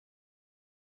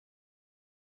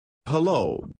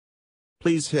Hello.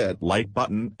 Please hit like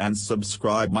button and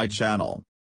subscribe my channel.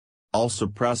 Also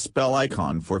press bell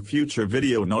icon for future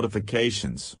video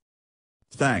notifications.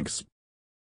 Thanks.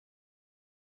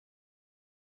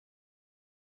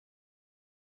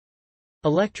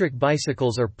 Electric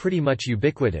bicycles are pretty much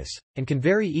ubiquitous, and can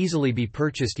very easily be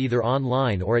purchased either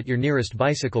online or at your nearest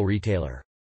bicycle retailer.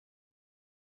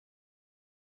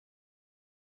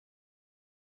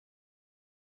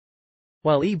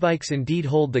 While e-bikes indeed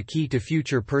hold the key to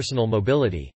future personal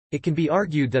mobility, it can be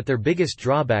argued that their biggest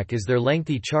drawback is their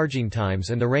lengthy charging times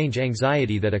and the range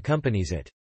anxiety that accompanies it.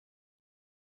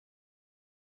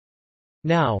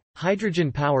 Now,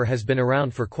 hydrogen power has been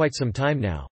around for quite some time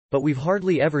now, but we've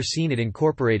hardly ever seen it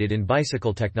incorporated in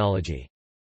bicycle technology.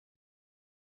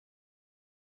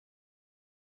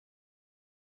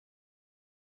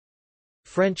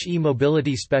 French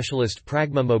e-mobility specialist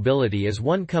Pragma Mobility is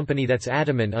one company that's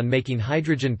adamant on making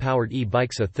hydrogen-powered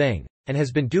e-bikes a thing, and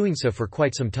has been doing so for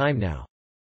quite some time now.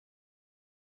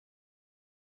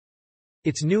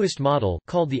 Its newest model,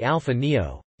 called the Alph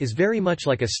Neo, is very much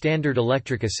like a standard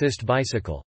electric assist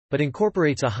bicycle, but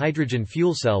incorporates a hydrogen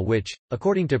fuel cell which,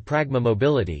 according to Pragma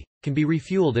Mobility, can be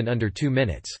refueled in under 2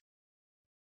 minutes.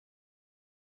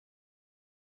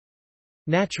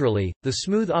 Naturally, the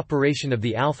smooth operation of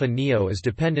the Alph Neo is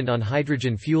dependent on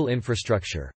hydrogen fuel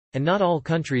infrastructure, and not all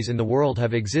countries in the world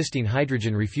have existing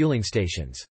hydrogen refueling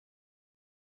stations.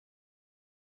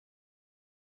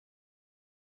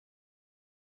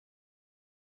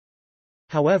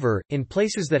 However, in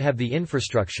places that have the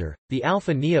infrastructure, the Alph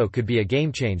Neo could be a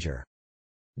game-changer.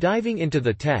 Diving into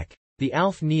the tech, the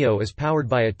Alph Neo is powered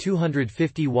by a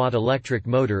 250-watt electric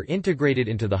motor integrated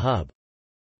into the hub.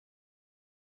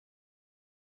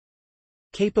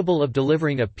 Capable of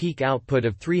delivering a peak output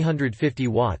of 350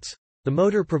 watts, the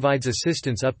motor provides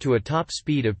assistance up to a top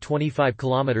speed of 25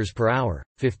 km per hour,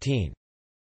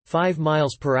 15.5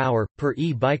 miles per hour, per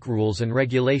e-bike rules and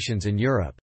regulations in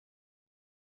Europe.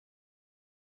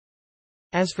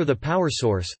 As for the power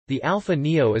source, the Alph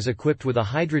Neo is equipped with a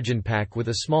hydrogen pack with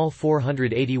a small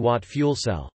 480-watt fuel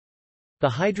cell. The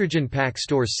hydrogen pack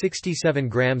stores 67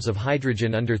 grams of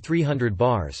hydrogen under 300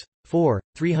 bars,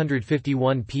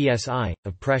 351 psi,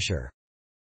 of pressure.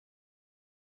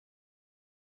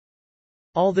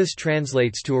 All this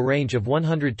translates to a range of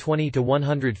 120 to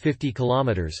 150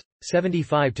 kilometers,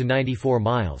 75 to 94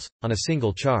 miles, on a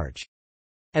single charge.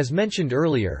 As mentioned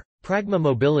earlier, Pragma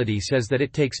Mobility says that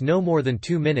it takes no more than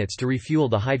 2 minutes to refuel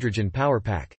the hydrogen power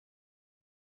pack.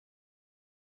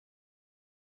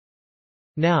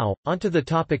 Now, onto the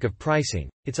topic of pricing.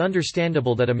 It's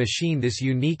understandable that a machine this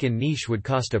unique and niche would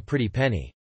cost a pretty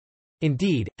penny.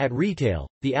 Indeed, at retail,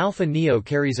 the Alph Neo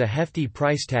carries a hefty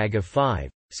price tag of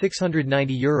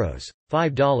 €5,690,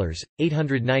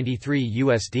 $5,893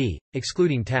 USD,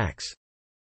 excluding tax.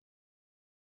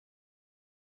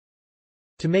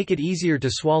 To make it easier to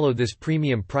swallow this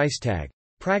premium price tag,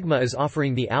 Pragma is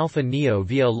offering the Alph Neo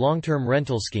via a long-term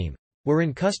rental scheme,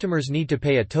 wherein customers need to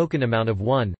pay a token amount of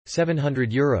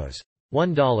 €1,700,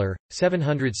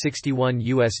 $1,761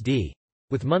 USD,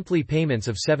 with monthly payments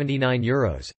of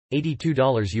 €79,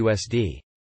 $82 USD.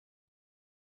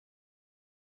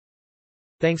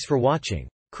 Thanks for watching.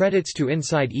 Credits to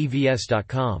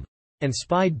InsideEVs.com and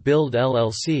Spide Build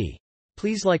LLC.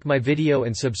 Please like my video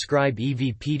and subscribe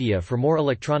EVPedia for more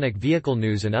electronic vehicle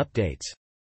news and updates.